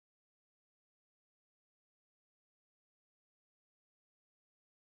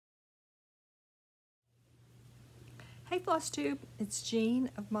Hey Flosstube, it's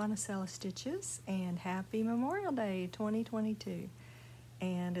Jean of Monticello Stitches, and happy Memorial Day 2022.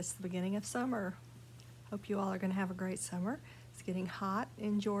 And it's the beginning of summer. Hope you all are going to have a great summer. It's getting hot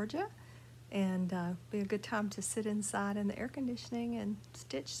in Georgia, and be a good time to sit inside in the air conditioning and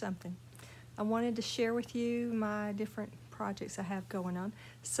stitch something. I wanted to share with you my different projects I have going on.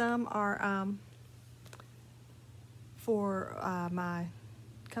 Some are for my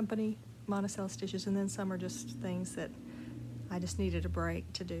company, Monticello Stitches, and then some are just things that I just needed a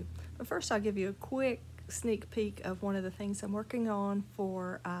break to do. But first I'll give you a quick sneak peek of one of the things I'm working on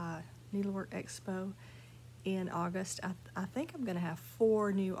for Needlework Expo in August. I think I'm going to have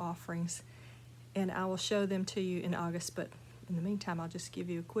 4 new offerings, and I will show them to you in August, but in the meantime I'll just give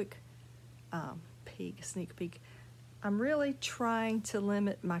you a quick sneak peek. I'm really trying to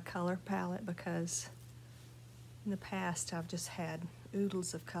limit my color palette because in the past I've just had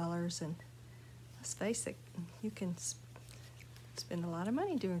oodles of colors, and let's face it, you can spend a lot of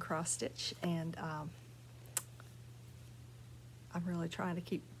money doing cross stitch, and I'm really trying to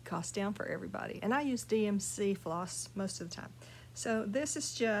keep costs down for everybody, and I use DMC floss most of the time. So this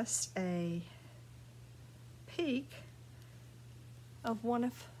is just a peek of one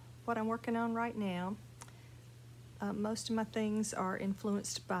of what I'm working on right now. Most of my things are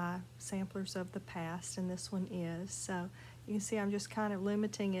influenced by samplers of the past, and this one is. So you can see I'm just kind of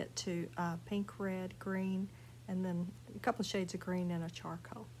limiting it to pink, red, green, and then a couple of shades of green and a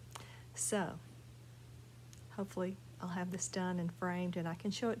charcoal. So hopefully I'll have this done and framed, and I can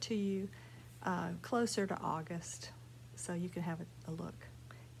show it to you closer to August so you can have a look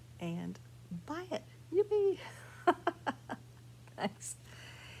and buy it. Yippee! Thanks.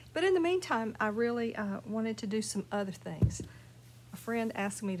 But in the meantime, I really wanted to do some other things. A friend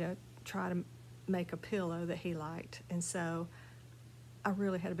asked me to try to make a pillow that he liked, and so I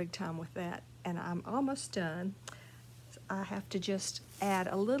really had a big time with that, and I'm almost done. I have to just add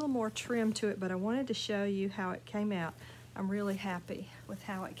a little more trim to it, but I wanted to show you how it came out. I'm really happy with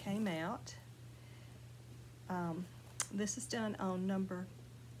how it came out. This is done on number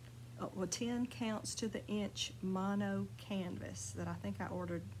 10 counts to the inch mono canvas that I think I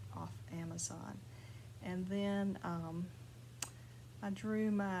ordered off Amazon. And then I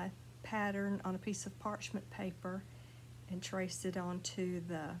drew my pattern on a piece of parchment paper and traced it onto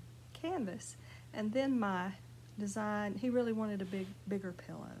the canvas. And then my design, he really wanted a bigger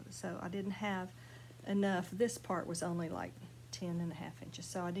pillow, so I didn't have enough. This part was only like 10.5 inches,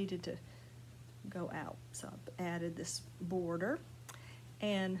 so I needed to go out. So I added this border,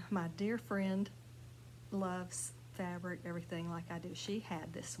 and my dear friend loves fabric, everything like I do. She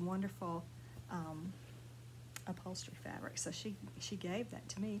had this wonderful upholstery fabric, so she gave that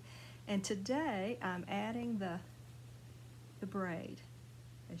to me. And today I'm adding the braid,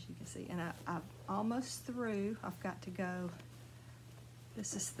 as you can see, and I'm almost through. I've got to go,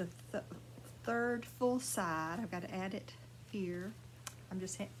 this is the third full side. I've got to add it here. I'm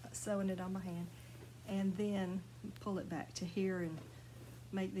just sewing it on my hand, and then pull it back to here and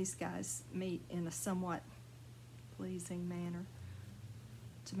make these guys meet in a somewhat pleasing manner.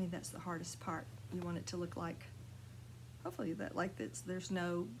 To me, that's the hardest part. You want it to look like, hopefully that, like this, there's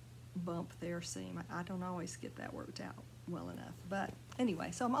no bump there, seam. I don't always get that worked out well enough, but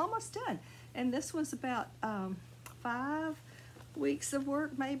anyway, so I'm almost done. And this was about 5 weeks of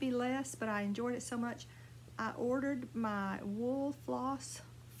work, maybe less, but I enjoyed it so much. I ordered my wool floss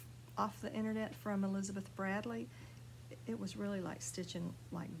off the internet from Elizabeth Bradley. It was really like stitching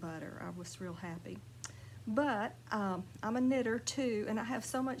like butter. I was real happy. But I'm a knitter too, and I have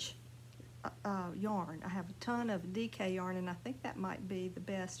so much yarn. I have a ton of DK yarn, and I think that might be the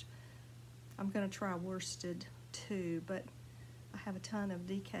best. I'm going to try worsted too, but I have a ton of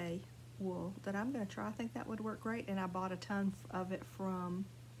DK wool that I'm going to try. I think that would work great, and I bought a ton of it from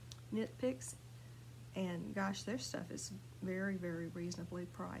Knit Picks, and gosh, their stuff is very, very reasonably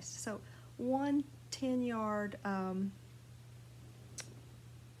priced. So one 10-yard,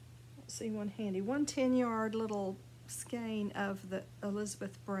 let's see, one 10-yard little skein of the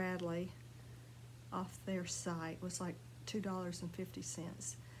Elizabeth Bradley off their site was like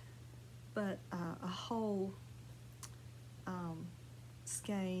 $2.50, but a whole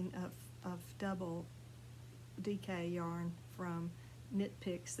skein of double DK yarn from Knit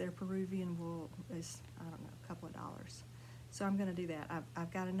Picks, their Peruvian wool, is, I don't know, a couple of dollars. So I'm going to do that.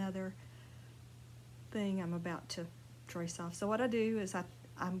 I've got another thing I'm about to trace off. So what I do is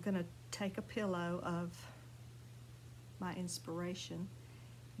I'm going to take a pillow of my inspiration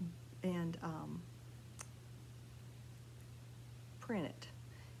and print it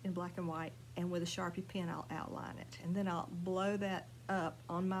in black and white, and with a Sharpie pen I'll outline it, and then I'll blow that up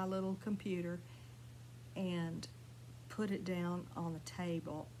on my little computer and put it down on the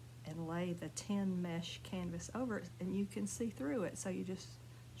table and lay the 10 mesh canvas over it, and you can see through it, so you just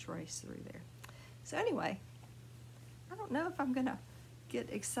trace through there. So anyway, I don't know if I'm gonna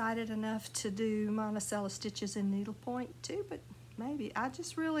get excited enough to do Monticello stitches in needlepoint too, but maybe. I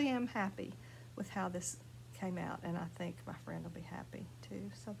just really am happy with how this came out, and I think my friend will be happy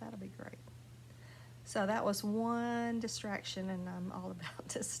too, so that'll be great. So that was one distraction, and I'm all about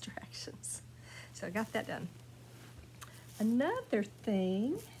distractions. So I got that done. Another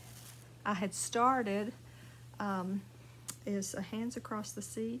thing I had started is a Hands Across the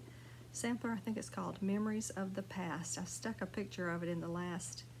Sea sampler. I think it's called Memories of the Past. I stuck a picture of it in the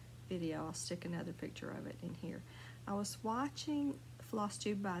last video. I'll stick another picture of it in here. I was watching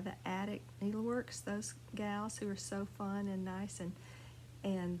Flosstube by the Attic Needleworks, those gals who are so fun and nice,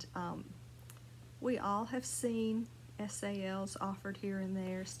 and we all have seen SALs offered here and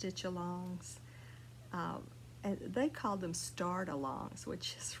there, stitch-alongs, and they call them start-alongs,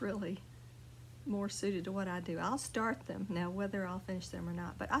 which is really more suited to what I do. I'll start them now, whether I'll finish them or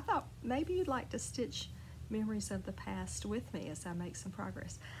not, but I thought maybe you'd like to stitch Memories of the Past with me as I make some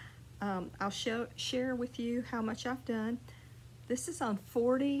progress. I'll share with you how much I've done. This is on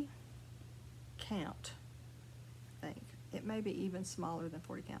 40 count, I think. It may be even smaller than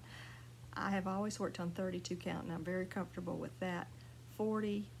 40 count. I have always worked on 32 count, and I'm very comfortable with that.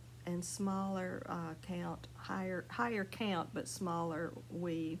 40 and smaller count, higher count but smaller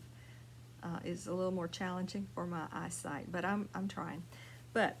weave is a little more challenging for my eyesight, but I'm trying.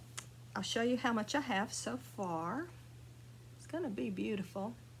 But I'll show you how much I have so far. It's gonna be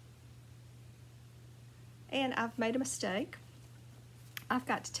beautiful. And I've made a mistake. I've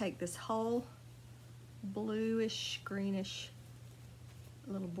got to take this whole bluish, greenish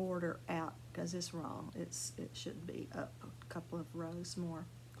little border out because it's wrong. It should be up a couple of rows more.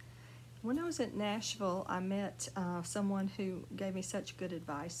 When I was at Nashville, I met someone who gave me such good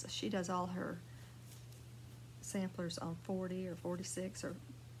advice. She does all her samplers on 40 or 46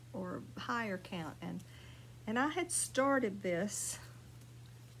 or higher count, and I had started this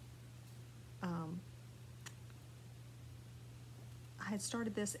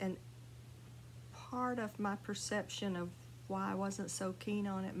and part of my perception of why I wasn't so keen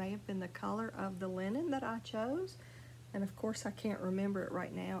on it may have been the color of the linen that I chose. And of course I can't remember it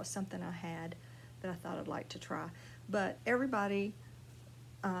right now. It's something I had that I thought I'd like to try. But everybody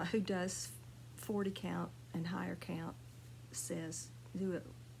who does 40 count and higher count says do it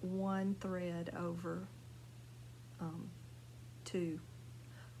one thread over two.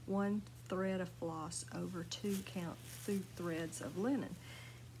 One thread of floss over 2 count through threads of linen.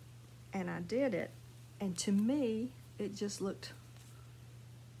 And I did it, and to me it just looked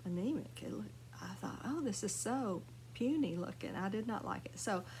anemic. I thought, oh, this is so puny looking. I did not like it.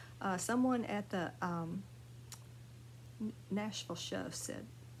 So someone at the Nashville show said,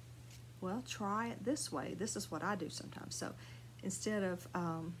 well, try it this way. This is what I do sometimes. So instead of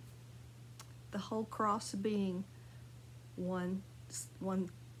the whole cross being one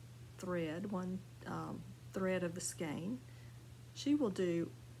thread of the skein, she will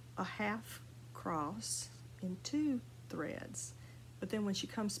do a half cross in 2 threads, but then when she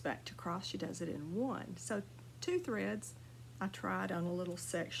comes back to cross, she does it in 1. So 2 threads. I tried on a little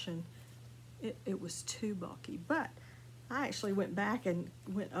section. It was too bulky, but I actually went back and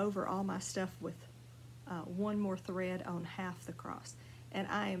went over all my stuff with 1 more thread on half the cross, and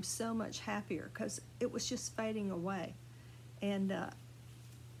I am so much happier because it was just fading away. And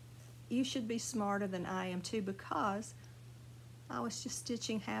you should be smarter than I am too, because I was just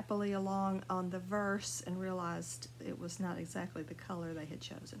stitching happily along on the verse and realized it was not exactly the color they had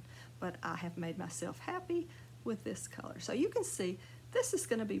chosen. But I have made myself happy with this color. So you can see this is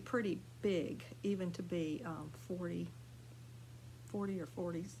going to be pretty big, even to be 40 or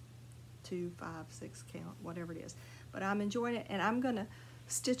 42, 5, 6 count, whatever it is. But I'm enjoying it, and I'm going to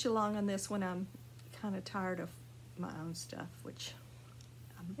stitch along on this when I'm kind of tired of my own stuff, which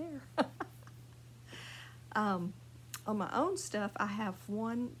I'm there. On my own stuff, I have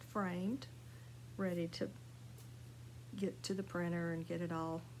one framed, ready to get to the printer and get it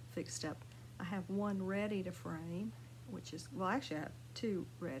all fixed up. I have one ready to frame, which is, well, actually I have 2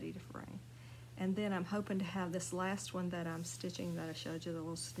 ready to frame. And then I'm hoping to have this last one that I'm stitching that I showed you the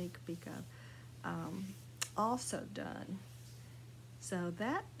little sneak peek of also done. So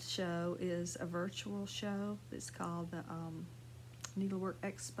that show is a virtual show. It's called the Needlework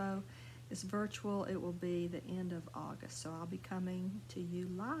Expo. It's virtual. It will be the end of August. So I'll be coming to you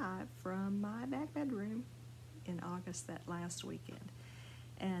live from my back bedroom in August, that last weekend.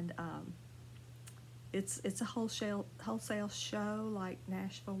 And it's a wholesale show like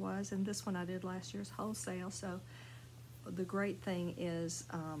Nashville was, and this one I did last year's wholesale. So the great thing is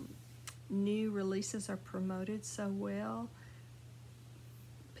new releases are promoted so well.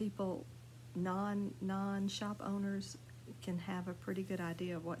 People, non-shop owners can have a pretty good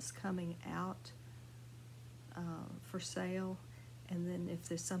idea of what's coming out for sale. And then if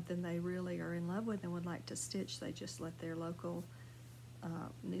there's something they really are in love with and would like to stitch, they just let their local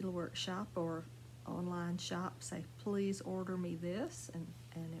needlework shop or online shop say, please order me this,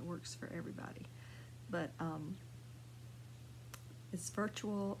 and it works for everybody. But it's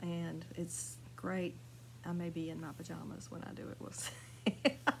virtual and it's great. I may be in my pajamas when I do it. We'll see.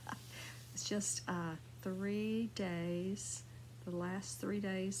 It's just 3 days, the last 3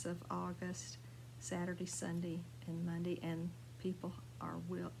 days of August, Saturday, Sunday, and Monday, and people are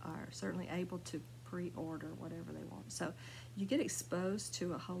certainly able to pre-order whatever they want. So you get exposed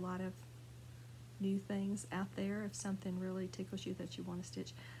to a whole lot of new things out there if something really tickles you that you want to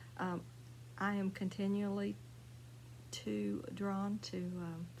stitch. I am continually too drawn to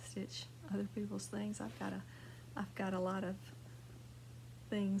stitch other people's things. I've got a lot of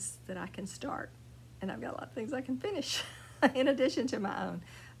things that I can start, and I've got a lot of things I can finish in addition to my own.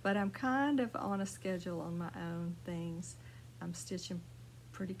 But I'm kind of on a schedule on my own things. I'm stitching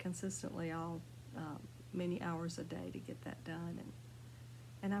pretty consistently all many hours a day to get that done,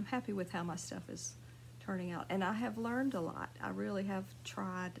 and I'm happy with how my stuff is turning out. And I have learned a lot. I really have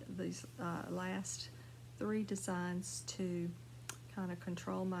tried these last 3 designs to kind of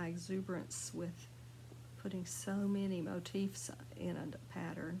control my exuberance with putting so many motifs in a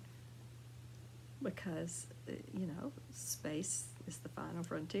pattern, because you know, space is the final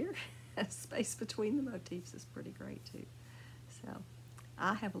frontier. Space between the motifs is pretty great too. So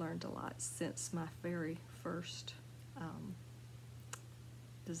I have learned a lot since my very first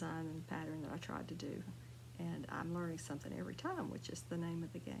design and pattern that I tried to do, and I'm learning something every time, which is the name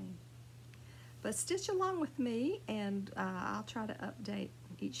of the game. But stitch along with me, and I'll try to update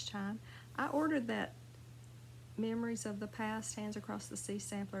each time. I ordered that Memories of the Past Hands Across the Sea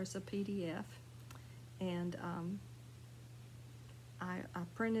sampler as a PDF, and I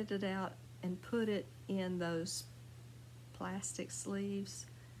printed it out and put it in those plastic sleeves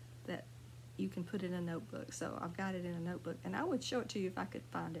that you can put in a notebook. So I've got it in a notebook, and I would show it to you if I could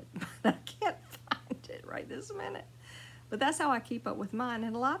find it, but I can't find it right this minute. But that's how I keep up with mine.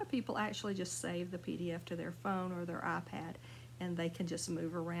 And a lot of people actually just save the PDF to their phone or their iPad, and they can just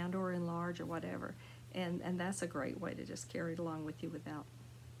move around or enlarge or whatever. And that's a great way to just carry it along with you without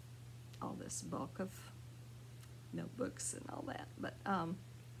all this bulk of notebooks and all that. But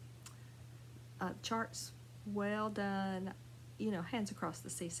charts, well done. You know, Hands Across the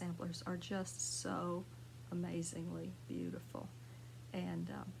Sea samplers are just so amazingly beautiful.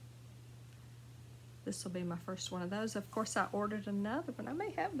 And this will be my first one of those. Of course, I ordered another one. I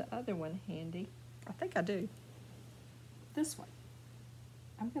may have the other one handy. I think I do. This one.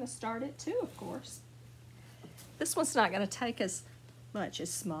 I'm going to start it too, of course. This one's not going to take as much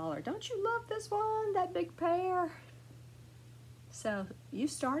as smaller. Don't you love this one? That big pair. So you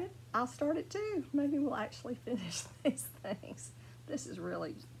start it, I'll start it too. Maybe we'll actually finish these things. This is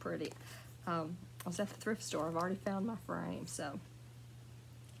really pretty. I was at the thrift store. I've already found my frame, so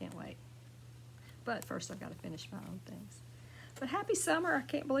can't wait. But first I've got to finish my own things. But happy summer. I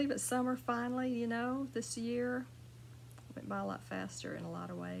can't believe it's summer finally, you know, this year. Went by a lot faster in a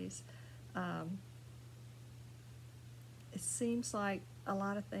lot of ways. It seems like a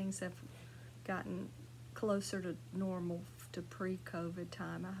lot of things have gotten closer to normal, to pre-COVID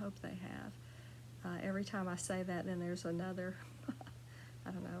time. I hope they have. Every time I say that, then there's another,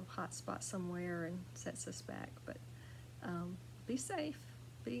 I don't know, hot spot somewhere and sets us back. But be safe,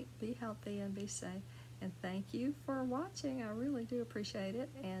 be healthy, and be safe. And thank you for watching. I really do appreciate it.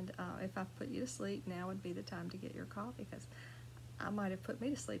 And if I put you to sleep, now would be the time to get your coffee, because I might have put me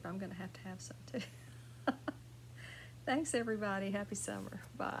to sleep. I'm going to have some too. Thanks, everybody. Happy summer.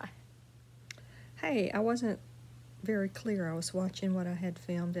 Bye. Hey, I wasn't very clear. I was watching what I had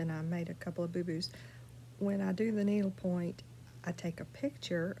filmed, and I made a couple of boo-boos. When I do the needlepoint, I take a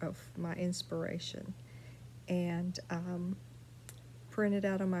picture of my inspiration and print it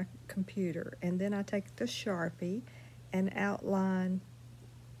out on my computer, and then I take the Sharpie and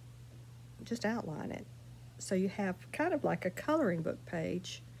just outline it. So you have kind of like a coloring book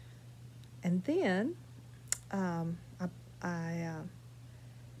page, and then I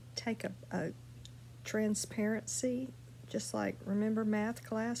take a transparency, just like, remember math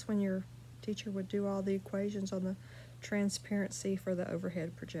class when your teacher would do all the equations on the transparency for the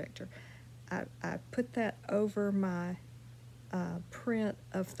overhead projector? I put that over my print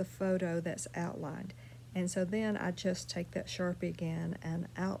of the photo that's outlined, and so then I just take that Sharpie again and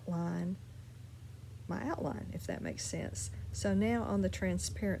outline my outline, if that makes sense. So now on the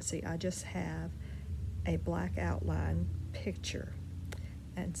transparency, I just have a black outline picture.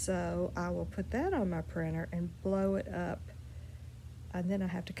 And so I will put that on my printer and blow it up. And then I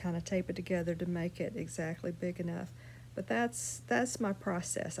have to kind of tape it together to make it exactly big enough. But that's my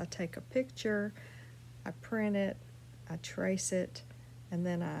process. I take a picture, I print it, I trace it, and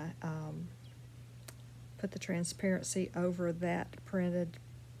then I put the transparency over that printed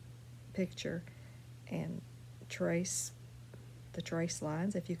picture and trace the trace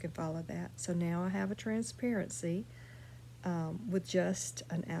lines, if you can follow that. So now I have a transparency with just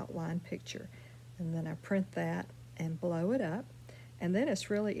an outline picture. And then I print that and blow it up. And then it's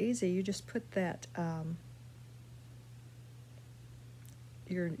really easy. You just put that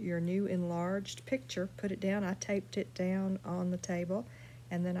your new enlarged picture, put it down. I taped it down on the table,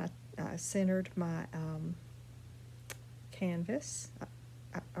 and then I centered my canvas.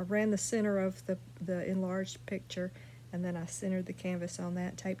 I ran the center of the enlarged picture, and then I centered the canvas on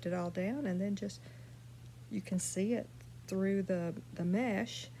that, taped it all down, and then just, you can see it through the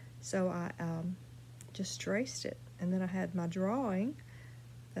mesh. So I just traced it, and then I had my drawing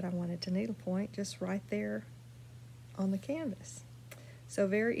that I wanted to needlepoint just right there on the canvas. So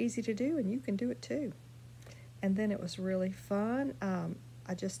very easy to do, and you can do it too. And then it was really fun.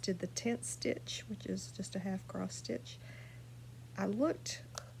 I just did the 10th stitch, which is just a half cross stitch. I looked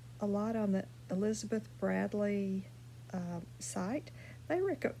a lot on the Elizabeth Bradley site. They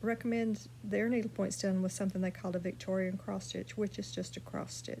recommend their needlepoints done with something they call a Victorian cross stitch, which is just a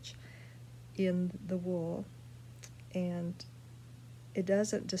cross stitch in the wool, and it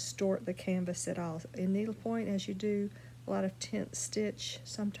doesn't distort the canvas at all. In needlepoint, as you do a lot of 10th stitch,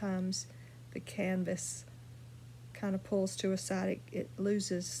 sometimes the canvas kind of pulls to a side. It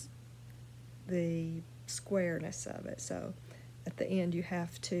loses the squareness of it. So at the end you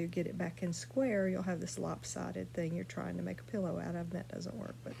have to get it back in square. You'll have this lopsided thing you're trying to make a pillow out of, and that doesn't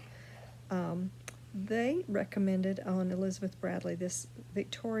work. But they recommended on Elizabeth Bradley this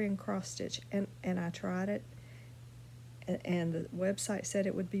Victorian cross stitch, and I tried it, and the website said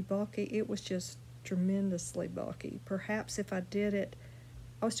it would be bulky. It was just tremendously bulky. Perhaps if I did it,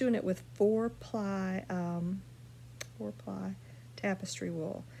 I was doing it with 4-ply tapestry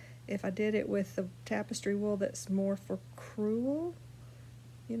wool. If I did it with the tapestry wool that's more for crewel,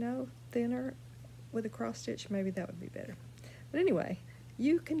 you know, thinner, with a cross stitch, maybe that would be better. But anyway,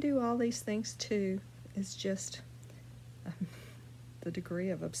 you can do all these things too. It's just the degree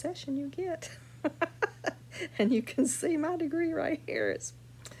of obsession you get. And you can see my degree right here. It's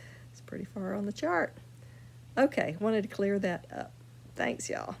pretty far on the chart. Okay, wanted to clear that up. Thanks,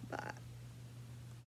 y'all. Bye.